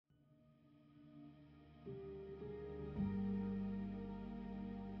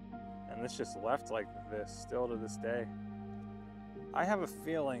And this just left like this, still to this day. I have a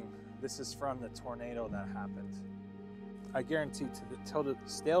feeling this is from the tornado that happened. I guarantee still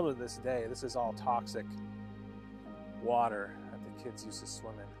to this day, this is all toxic water that the kids used to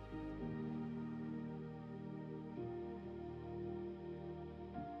swim in.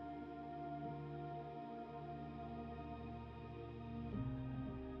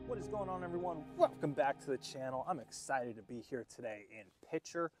 What is going on, everyone? Welcome back to the channel. I'm excited to be here today in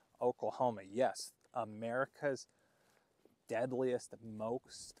Picher, Oklahoma. Yes, America's deadliest,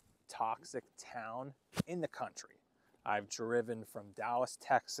 most toxic town in the country. I've driven from Dallas,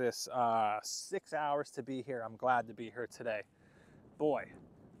 Texas, 6 hours to be here. I'm glad to be here today. Boy,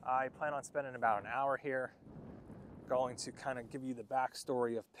 I plan on spending about an hour here, going to kind of give you the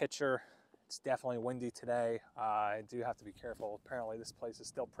backstory of Picher. It's definitely windy today. I do have to be careful. Apparently this place is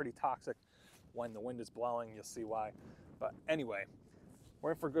still pretty toxic. When the wind is blowing, you'll see why. But anyway,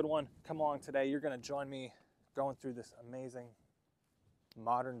 we're in for a good one. Come along today. You're gonna join me going through this amazing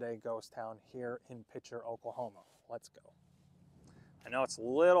modern day ghost town here in Picher, Oklahoma. Let's go. I know it's a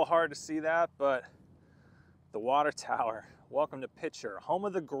little hard to see that, but the water tower. Welcome to Picher, home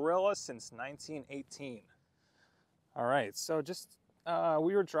of the gorilla since 1918. All right, so just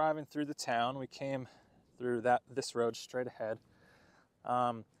we were driving through the town. We came through this road straight ahead.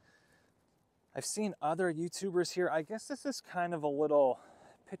 I've seen other YouTubers here. I guess this is kind of a little,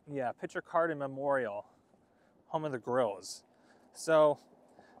 Picher Garden Memorial, home of the gorillas. So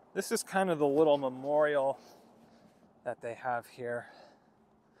this is kind of the little memorial that they have here.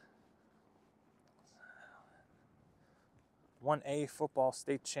 1A football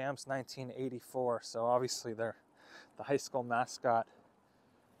state champs, 1984. So obviously the high school mascot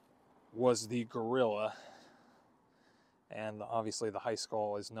was the gorilla. And obviously the high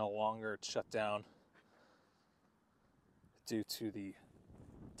school is no longer shut down due to the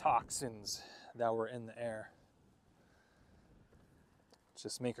toxins that were in the air.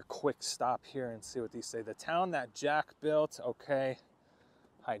 Just make a quick stop here and see what these say. The town that Jack built, okay.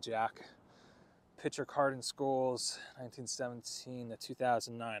 Hi, Jack. Picher Garden Schools, 1917 to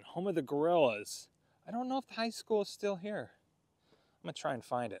 2009. Home of the gorillas. I don't know if the high school is still here. I'm gonna try and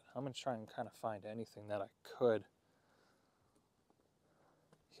find it. I'm gonna try and kind of find anything that I could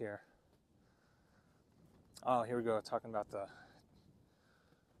here. Oh, here we go, talking about the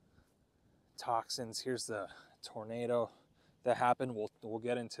toxins. Here's the tornado that happened. We'll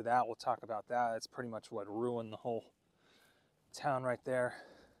get into that. We'll talk about that. It's pretty much what ruined the whole town right there.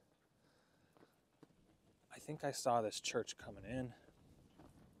 I think I saw this church coming in.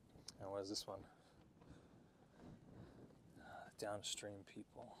 And what is this one? Downstream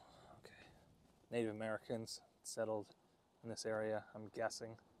people. Okay. Native Americans settled in this area, I'm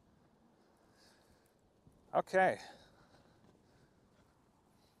guessing. Okay.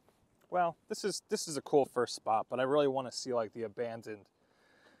 Well, this is a cool first spot, but I really want to see like the abandoned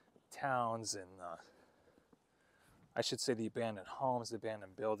towns and I should say the abandoned homes, the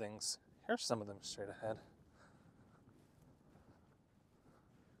abandoned buildings. Here's some of them straight ahead.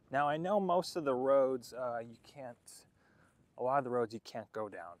 Now I know most of the roads a lot of the roads you can't go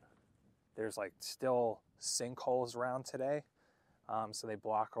down. There's like still sinkholes around today, so they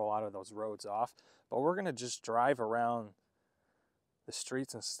block a lot of those roads off. But we're gonna just drive around the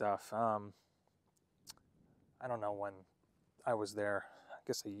streets and stuff. I don't know when I was there, I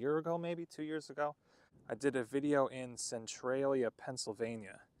guess a year ago, maybe 2 years ago. I did a video in Centralia,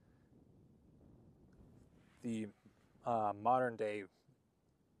 Pennsylvania, the modern day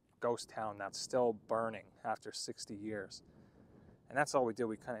ghost town that's still burning after 60 years. And that's all we did.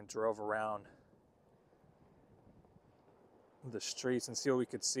 We kind of drove around the streets and see what we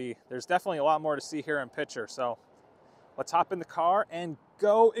could see. There's definitely a lot more to see here in Picher, so let's hop in the car and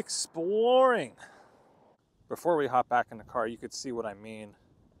go exploring. Before we hop back in the car, you could see what I mean.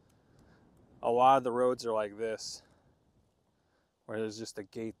 A lot of the roads are like this, where there's just a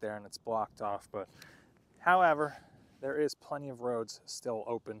gate there and it's blocked off. But however, there is plenty of roads still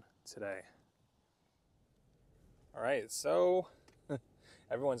open today. All right, so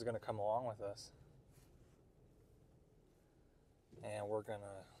everyone's gonna come along with us. And we're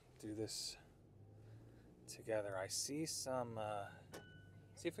gonna do this together. I see some,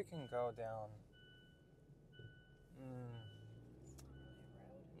 see if we can go down.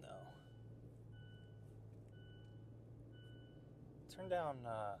 No. Turn down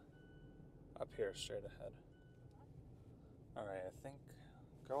up here straight ahead. All right, I think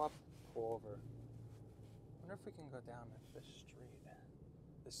go up, pull over. I wonder if we can go down this street.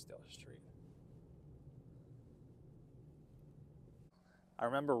 This still a street. I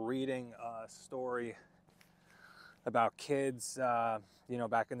remember reading a story about kids, you know,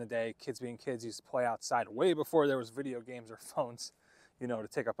 back in the day, kids being kids used to play outside way before there was video games or phones, you know, to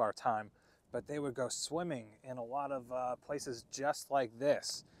take up our time. But they would go swimming in a lot of places just like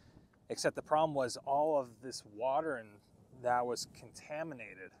this. Except the problem was all of this water and that was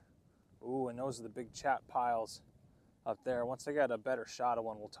contaminated. Ooh, and those are the big chat piles up there. Once I get a better shot of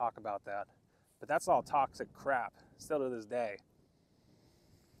one, we'll talk about that. But that's all toxic crap, still to this day.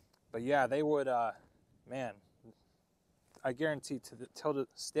 But yeah, they would, man, I guarantee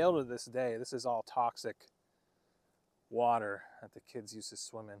still to this day, this is all toxic water that the kids used to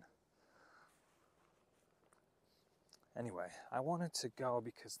swim in. Anyway, I wanted to go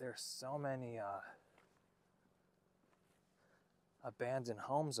because there's so many abandoned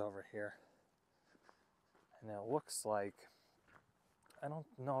homes over here. And it looks like, I don't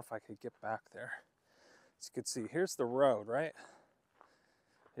know if I could get back there. As you can see, here's the road, right?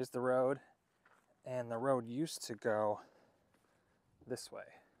 Here's the road, and the road used to go this way.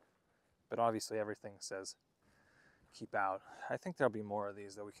 But obviously everything says keep out. I think there'll be more of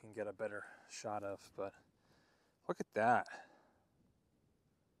these that we can get a better shot of, but look at that.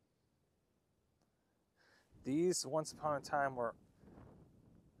 These, once upon a time, were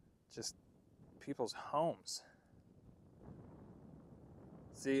just people's homes.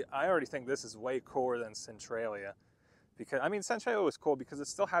 See, I already think this is way cooler than Centralia. Because, I mean, Centralia was cool because it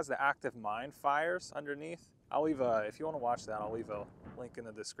still has the active mine fires underneath. I'll leave a, if you want to watch that, I'll leave a link in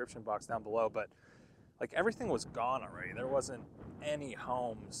the description box down below. But, like, everything was gone already. There wasn't any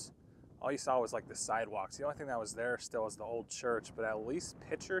homes. All you saw was, like, the sidewalks. The only thing that was there still was the old church. But at least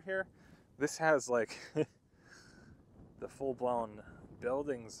Picher here, this has, like, the full-blown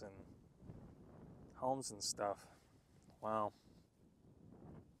buildings and homes and stuff. Wow.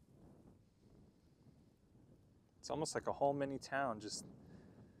 It's almost like a whole mini town just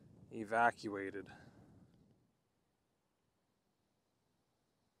evacuated.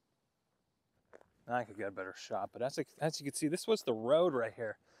 Now I could get a better shot, but as you can see, this was the road right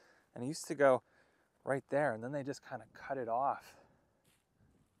here. And it used to go right there, and then they just kind of cut it off.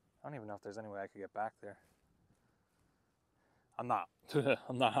 I don't even know if there's any way I could get back there. I'm not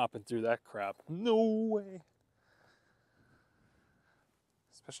hopping through that crap. No way.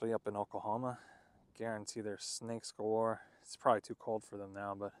 Especially up in Oklahoma. Guarantee there's snakes galore. It's probably too cold for them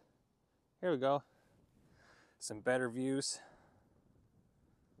now, but here we go. Some better views.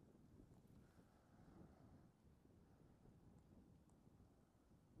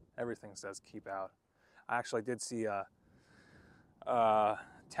 Everything says keep out. I actually did see a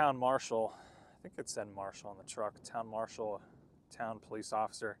town marshal. I think it said marshal on the truck. Town marshal, town police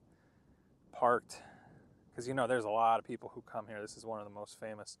officer parked. Because you know there's a lot of people who come here. This is one of the most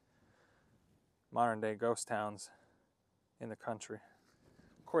famous modern day ghost towns in the country.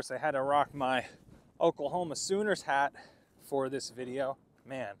 Of course, I had to rock my Oklahoma Sooners hat for this video.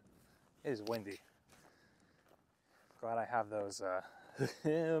 Man, it is windy. Glad I have those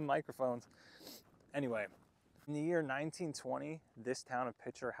microphones. Anyway, in the year 1920, this town of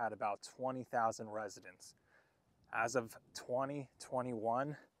Picher had about 20,000 residents. As of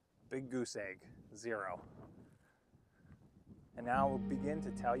 2021, big goose egg, 0. And now we'll begin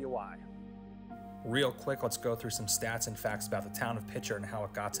to tell you why. Real quick, let's go through some stats and facts about the town of Picher and how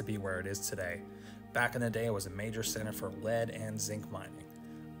it got to be where it is today. Back in the day, it was a major center for lead and zinc mining.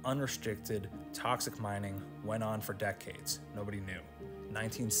 Unrestricted, toxic mining went on for decades. Nobody knew.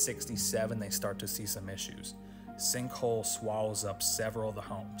 1967, they start to see some issues. Sinkhole swallows up several of the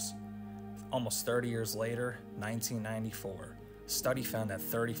homes. Almost 30 years later, 1994, a study found that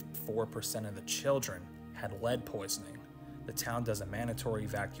 34% of the children had lead poisoning. The town does a mandatory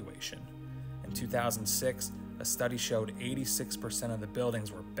evacuation. In 2006, a study showed 86% of the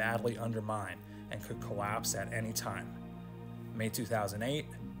buildings were badly undermined and could collapse at any time. May 2008,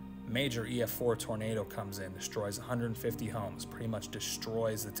 major EF4 tornado comes in, destroys 150 homes, pretty much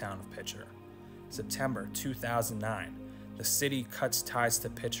destroys the town of Picher. September 2009, the city cuts ties to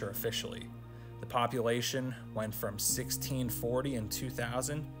Picher officially. The population went from 1640 in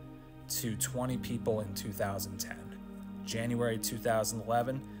 2000 to 20 people in 2010. January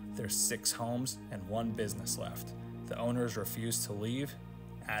 2011, there's 6 homes and 1 business left. The owners refused to leave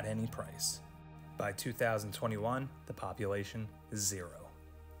at any price. By 2021, the population is 0.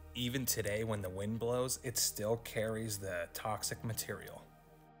 Even today, when the wind blows, it still carries the toxic material.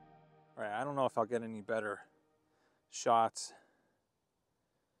 All right, I don't know if I'll get any better shots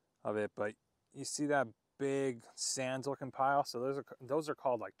of it, but you see that big sand-looking pile? So those are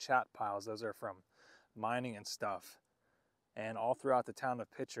called like chat piles. Those are from mining and stuff. And all throughout the town of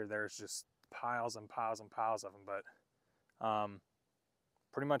Picher, there's just piles and piles and piles of them. But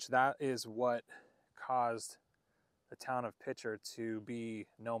pretty much that is what caused the town of Picher to be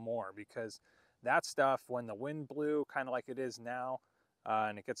no more, because that stuff, when the wind blew, kind of like it is now,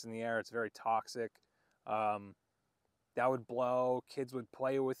 and it gets in the air, it's very toxic. That would blow. Kids would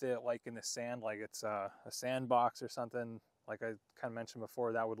play with it like in the sand, like it's a sandbox or something. Like I kind of mentioned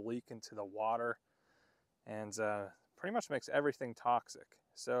before, that would leak into the water, and pretty much makes everything toxic.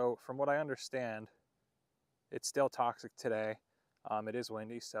 So from what I understand, it's still toxic today. It is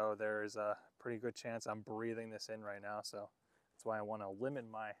windy, so there is a pretty good chance I'm breathing this in right now. So that's why I want to limit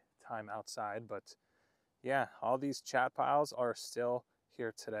my time outside. But yeah, all these chat piles are still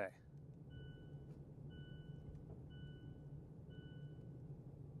here today.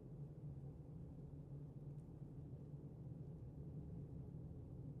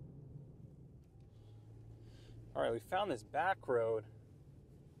 All right, we found this back road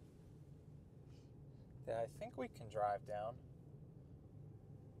that I think we can drive down.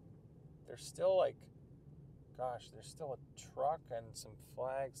 There's still like, gosh, there's still a truck and some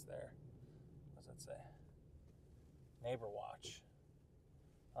flags there. What does that say? Neighbor watch.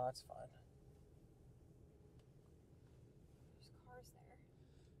 Oh, that's fine. There's cars there.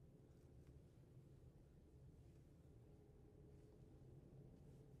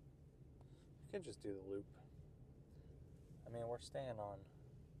 You could just do the loop. I mean, we're staying on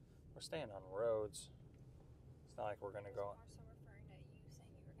roads. It's not like we're gonna go. Also referring to you saying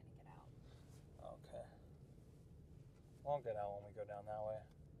you were gonna get out. Okay. Won't get out when we go down that way.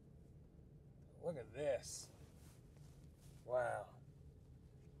 Look at this. Wow.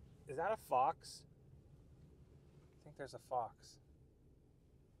 Is that a fox? I think there's a fox.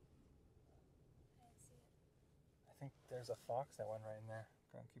 I didn't see it. I think there's a fox that went right in there.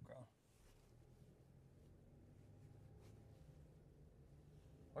 Go on, keep going.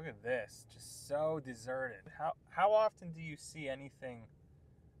 Look at this, just so deserted. How often do you see anything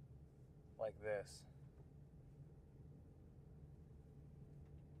like this?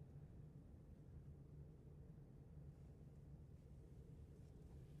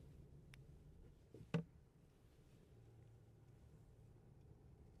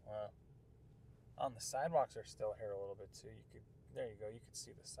 Wow. The sidewalks are still here a little bit too. There you go, you could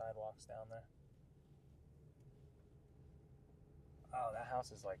see the sidewalks down there. Oh, that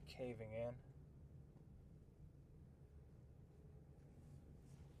house is like caving in.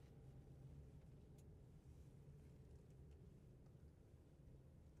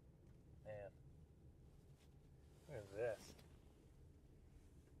 Man, look at this.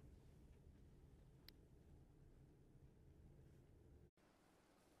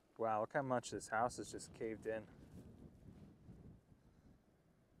 Wow, look how much this house is just caved in.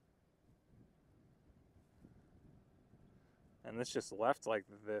 And this just left like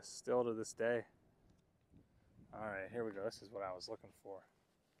this still to this day. All right, here we go. This is what I was looking for.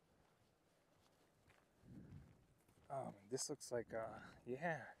 Oh, this looks like,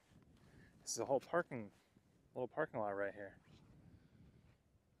 yeah. This is a whole little parking lot right here.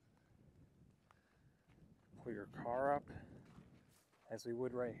 Put your car up as we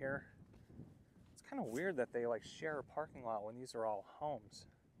would right here. It's kind of weird that they like share a parking lot when these are all homes.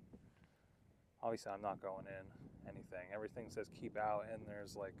 Obviously, I'm not going in anything. Everything says keep out, and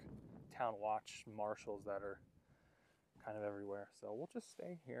there's like town watch marshals that are kind of everywhere. So we'll just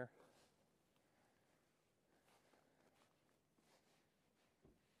stay here.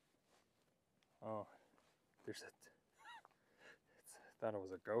 Oh, I thought it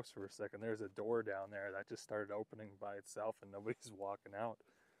was a ghost for a second. There's a door down there that just started opening by itself and nobody's walking out.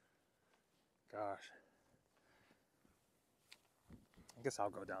 Gosh. I guess I'll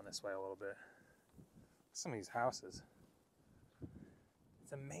go down this way a little bit. Some of these houses.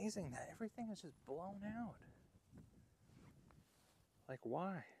 It's amazing that everything is just blown out. Like,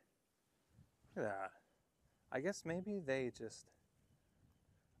 why? Look at that. I guess maybe they just,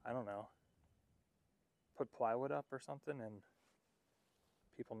 I don't know, put plywood up or something and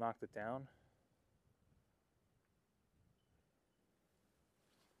people knocked it down.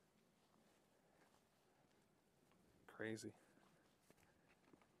 Crazy.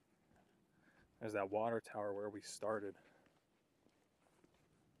 There's that water tower where we started.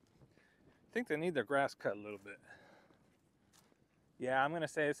 I think they need their grass cut a little bit. Yeah, I'm gonna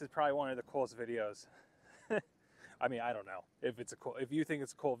say this is probably one of the coolest videos. I mean, I don't know if you think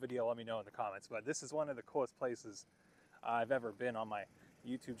it's a cool video, let me know in the comments. But this is one of the coolest places I've ever been on my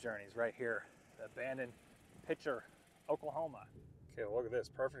YouTube journeys. Right here, the abandoned Picher, Oklahoma. Okay, well, look at this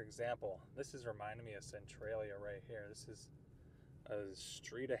perfect example. This is reminding me of Centralia right here. This is a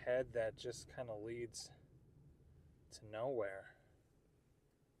street ahead that just kind of leads to nowhere.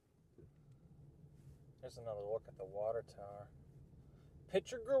 There's another look at the water tower.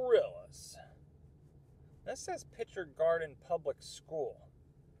 Picher Gorillas. This says Picher Garden Public School.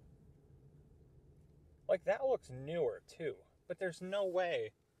 Like, that looks newer too, but there's no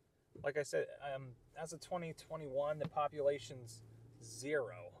way. Like I said, as of 2021, the population's 0.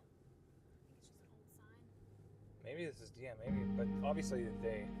 It's just an old sign. Maybe this is, yeah, maybe, but obviously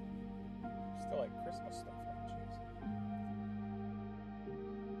they still like Christmas stuff. Oh, jeez.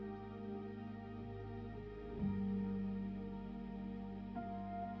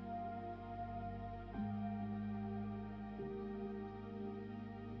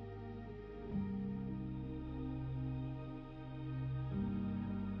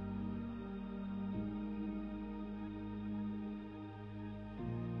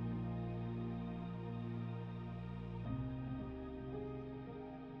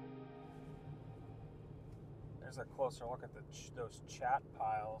 There's a closer look at those chat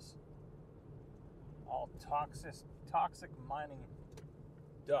piles. All toxic mining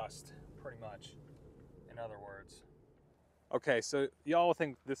dust, pretty much, in other words. Okay, so y'all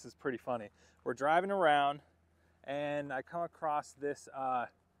think this is pretty funny. We're driving around, and I come across this,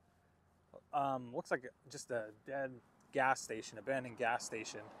 looks like just a dead gas station, abandoned gas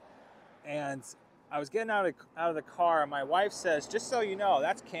station. And I was getting out of the car, and my wife says, "Just so you know,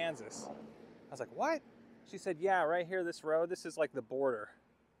 that's Kansas." I was like, "What?" She said, "Yeah, right here, this road, this is like the border."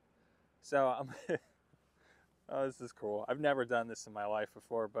 So I'm, oh, this is cool. I've never done this in my life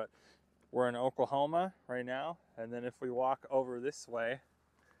before, but we're in Oklahoma right now. And then if we walk over this way,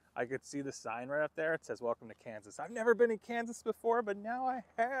 I could see the sign right up there. It says, "Welcome to Kansas." I've never been in Kansas before, but now I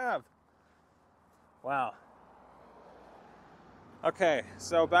have. Wow. Okay,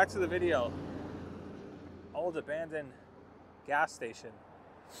 so back to the video. Old abandoned gas station.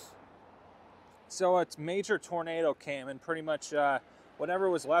 So a major tornado came and pretty much whatever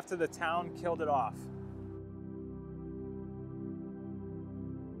was left of the town killed it off.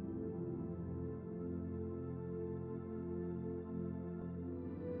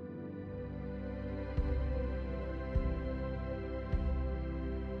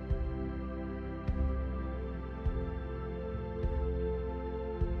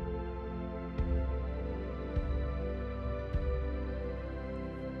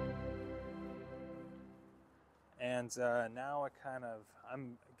 And now it kind of,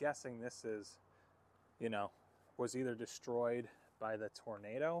 I'm guessing this is, was either destroyed by the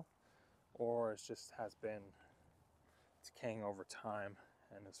tornado or it just has been decaying over time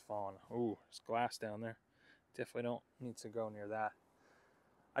and has fallen. Ooh, there's glass down there. Definitely don't need to go near that.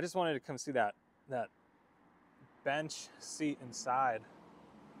 I just wanted to come see that bench seat inside.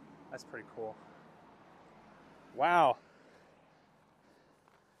 That's pretty cool. Wow.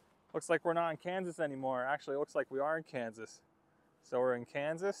 Looks like we're not in Kansas anymore. Actually, it looks like we are in Kansas. So we're in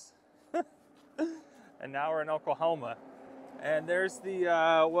Kansas, and now we're in Oklahoma. And there's the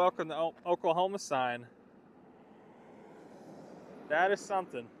welcome to Oklahoma sign. That is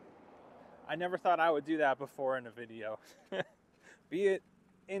something. I never thought I would do that before in a video. Be it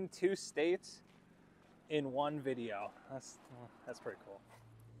in 2 states, in 1 video. That's pretty cool.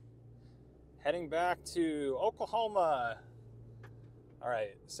 Heading back to Oklahoma. All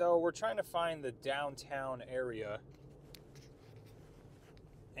right, so we're trying to find the downtown area,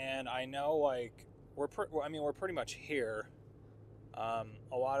 and I know like we're pretty much here. A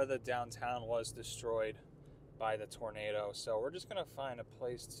lot of the downtown was destroyed by the tornado, so we're just gonna find a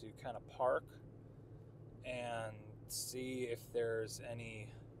place to kind of park and see if there's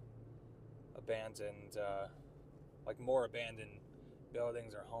any abandoned, like more abandoned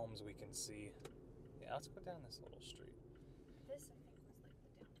buildings or homes we can see. Yeah, let's go down this little street. This, I think, was like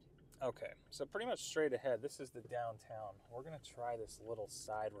the downtown. Okay, so pretty much straight ahead, this is the downtown. We're gonna try this little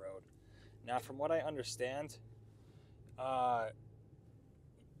side road. Now, from what I understand,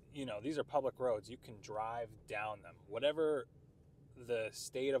 these are public roads. You can drive down them. Whatever the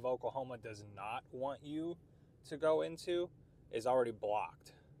state of Oklahoma does not want you to go into is already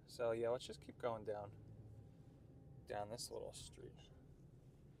blocked. So yeah, let's just keep going down this little street.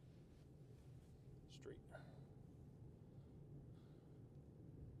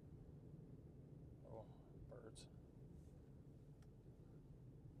 Oh, birds.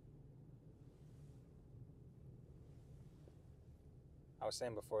 I was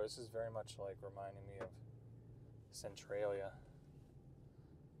saying before, this is very much like reminding me of Centralia,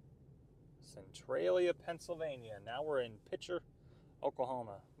 Pennsylvania. Now we're in Picher,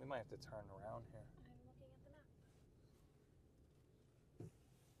 Oklahoma. We might have to turn around here. I'm looking at the map.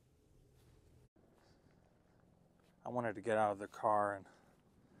 I wanted to get out of the car and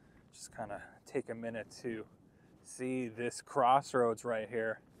just kind of take a minute to see this crossroads right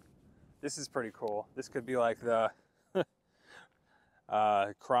here. This is pretty cool. This could be like the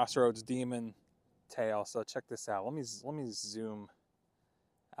Crossroads Demon tail. So check this out. Let me zoom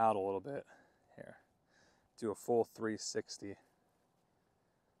out a little bit here. Do a full 360.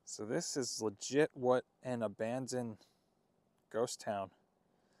 So this is legit what an abandoned ghost town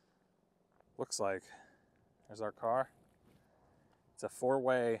looks like. There's our car. It's a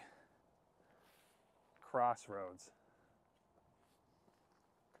four-way crossroads.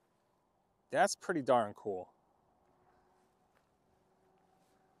 That's pretty darn cool.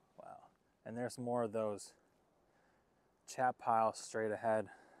 Wow. And there's more of those chat piles straight ahead.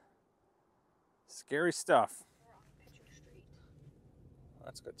 Scary stuff. We're on Picher Street.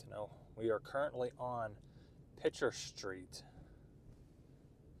 That's good to know. We are currently on Picher Street.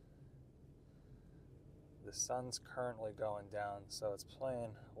 The sun's currently going down, so it's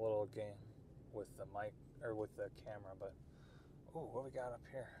playing a little game with the mic or with the camera, but ooh, what we got up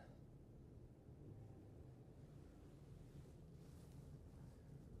here?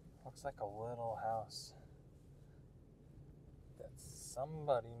 Looks like a little house that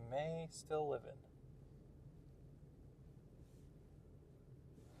somebody may still live in.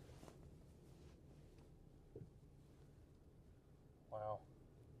 Wow.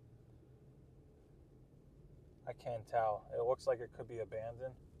 I can't tell. It looks like it could be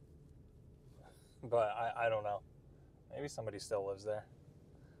abandoned, but I don't know. Maybe somebody still lives there.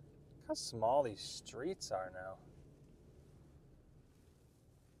 Look how small these streets are now.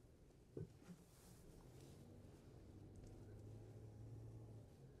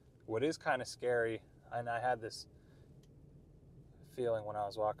 What is kind of scary, and I had this feeling when I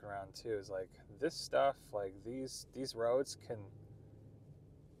was walking around too, is like this stuff, like these roads can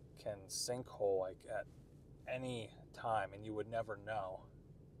sinkhole like at any time, and you would never know.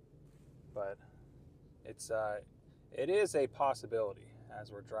 But it is a possibility as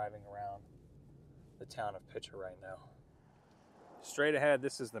we're driving around the town of Picher right now. Straight ahead,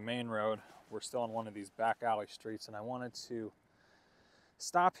 this is the main road. We're still on one of these back alley streets, and I wanted to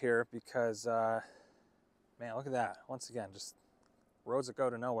stop here because, man, look at that. Once again, just roads that go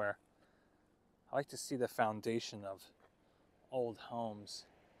to nowhere. I like to see the foundation of old homes.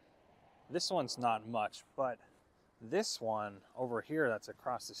 This one's not much, but this one over here that's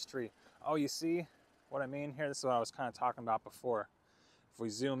across the street. Oh, you see what I mean here? This is what I was kind of talking about before. If we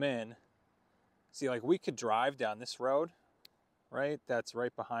zoom in, see, like we could drive down this road, right? That's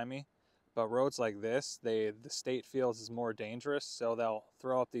right behind me. But roads like this, the state feels is more dangerous, so they'll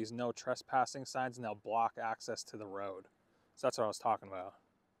throw up these no trespassing signs and they'll block access to the road. So that's what I was talking about.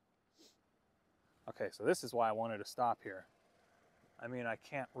 Okay, so this is why I wanted to stop here. I mean, I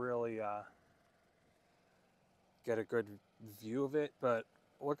can't really get a good view of it, but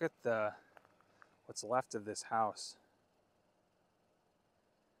look at what's left of this house.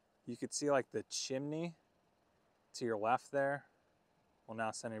 You could see like the chimney to your left there. Well,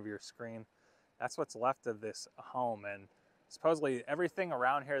 now center of your screen. That's what's left of this home, and supposedly everything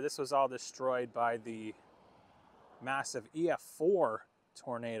around here, this was all destroyed by the massive EF4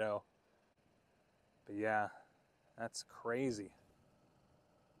 tornado. But yeah, that's crazy.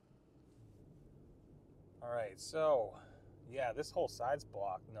 All right, so yeah, this whole side's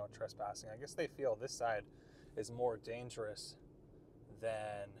blocked, no trespassing. I guess they feel this side is more dangerous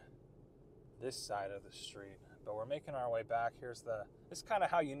than this side of the street. But we're making our way back. This is kind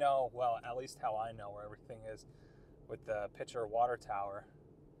of how you know, well, at least how I know where everything is with the Picher water tower.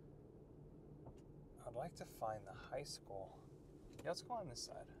 I'd like to find the high school. Yeah, let's go on this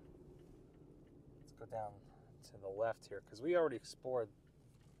side. Let's go down to the left here, because we already explored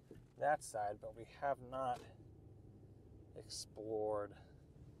that side, but we have not explored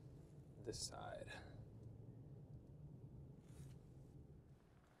this side.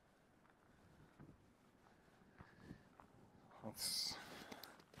 Let's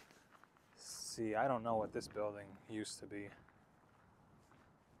see, I don't know what this building used to be. It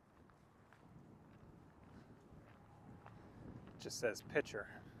just says Picher.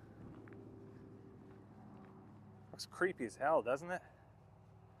 Looks creepy as hell, doesn't it?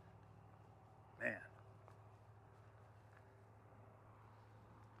 Man.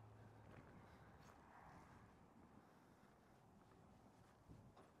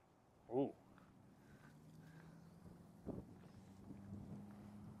 Ooh.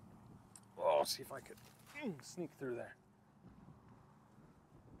 Oh, see if I could sneak through there.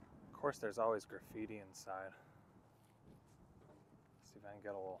 Of course, there's always graffiti inside. See if I can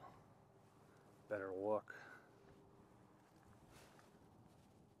get a little better look.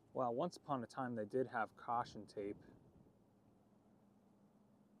 Well, once upon a time, they did have caution tape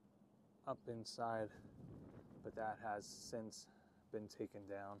up inside, but that has since been taken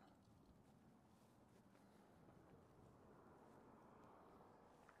down.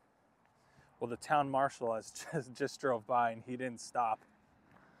 Well, the town marshal has just drove by and he didn't stop.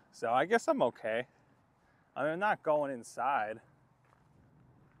 So I guess I'm okay. I mean, I'm not going inside.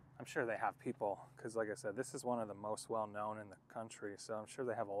 I'm sure they have people, because like I said, this is one of the most well-known in the country. So I'm sure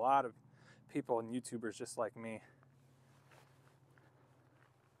they have a lot of people and YouTubers just like me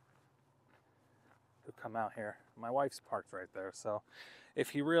who come out here. My wife's parked right there. So if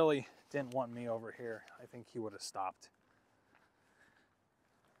he really didn't want me over here, I think he would have stopped.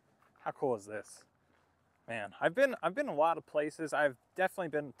 How cool is this? Man, I've been a lot of places. I've definitely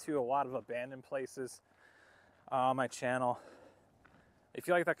been to a lot of abandoned places on my channel. If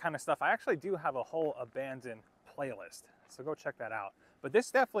you like that kind of stuff, I actually do have a whole abandoned playlist, so go check that out. But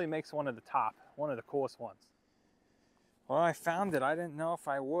this definitely makes one of the coolest ones. Well, I found it. I didn't know if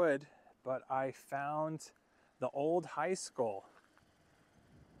I would, but I found the old high school,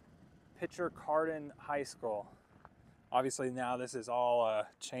 Picher High School. Obviously now this is all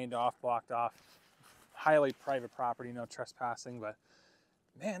chained off, blocked off, highly private property, no trespassing, but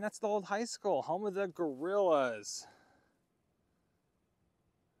man, that's the old high school, home of the Gorillas.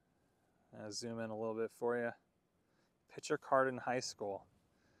 I'll zoom in a little bit for you. Picher High School.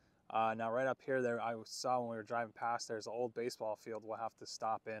 Now right up here there, I saw when we were driving past, there's an old baseball field we'll have to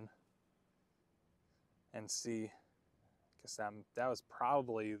stop in and see. I guess that was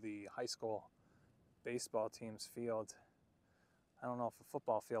probably the high school baseball team's field. I don't know if a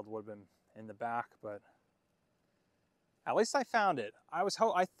football field would have been in the back, but at least I found it.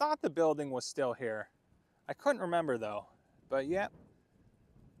 I thought the building was still here. I couldn't remember though, but yeah,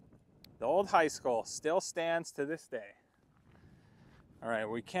 the old high school still stands to this day. All right,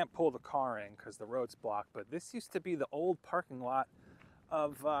 we can't pull the car in because the road's blocked, but this used to be the old parking lot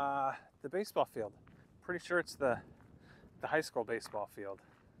of the baseball field. Pretty sure it's the high school baseball field.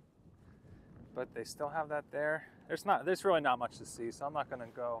 But they still have that there. There's really not much to see, so I'm not gonna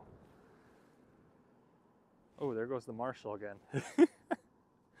go. Oh, there goes the marshal again.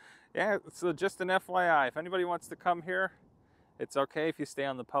 Yeah, so just an FYI, if anybody wants to come here, it's okay if you stay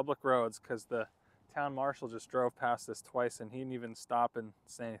on the public roads, because the town marshal just drove past this twice and he didn't even stop and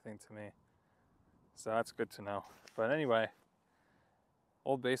say anything to me. So that's good to know. But anyway,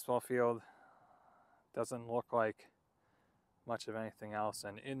 old baseball field, doesn't look like much of anything else.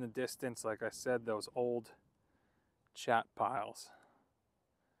 And in the distance, like I said, those old chat piles,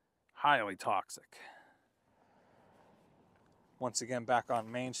 highly toxic. Once again, back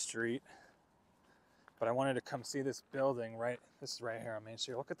on Main Street. But I wanted to come see this building this is right here on Main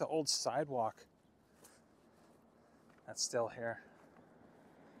Street. Look at the old sidewalk that's still here.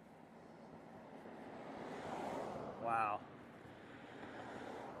 Wow.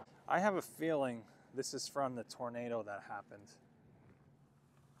 I have a feeling this is from the tornado that happened.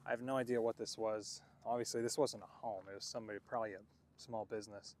 I have no idea what this was. Obviously, this wasn't a home. It was somebody, probably a small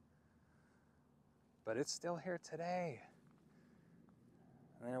business. But it's still here today.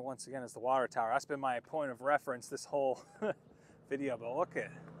 And then once again, it's the water tower. That's been my point of reference this whole video. But look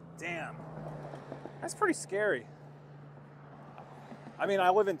at, damn, that's pretty scary. I mean,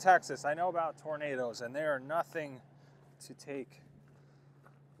 I live in Texas. I know about tornadoes, and they are nothing to take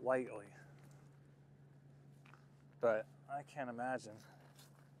lightly. But I can't imagine.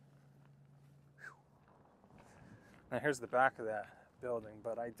 Whew. Now here's the back of that building,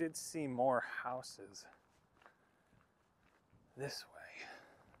 but I did see more houses this way.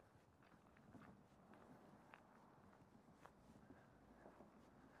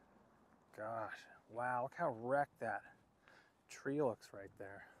 Gosh, wow, look how wrecked that tree looks right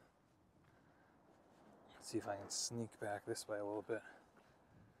there. Let's see if I can sneak back this way a little bit.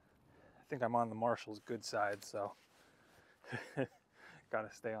 I think I'm on the marshal's good side, so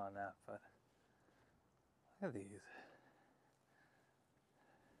gotta stay on that. But look at these.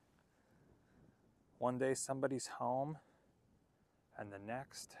 One day somebody's home, and the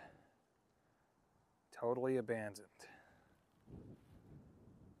next, totally abandoned.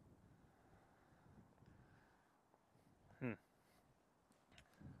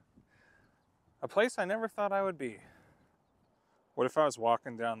 A place I never thought I would be. What if I was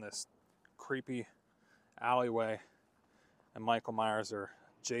walking down this creepy alleyway and Michael Myers or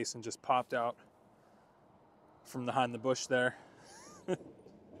Jason just popped out from behind the bush there?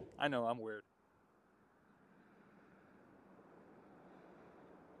 I know, I'm weird.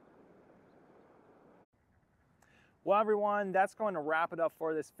 Well, everyone, that's going to wrap it up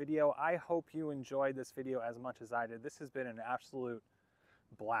for this video. I hope you enjoyed this video as much as I did. This has been an absolute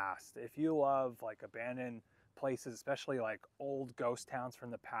blast. If you love like abandoned places, especially like old ghost towns from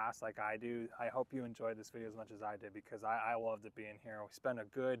the past like I do, I hope you enjoyed this video as much as I did, because I loved it being here. We spent a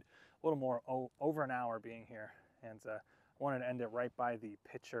good little more over an hour being here, and wanted to end it right by the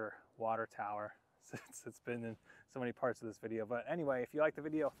Picher water tower since it's been in so many parts of this video. But anyway, if you like the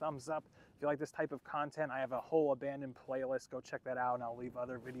video, thumbs up. If you like this type of content, I have a whole abandoned playlist. Go check that out, and I'll leave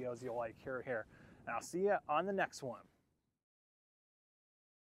other videos you'll like here. And I'll see you on the next one.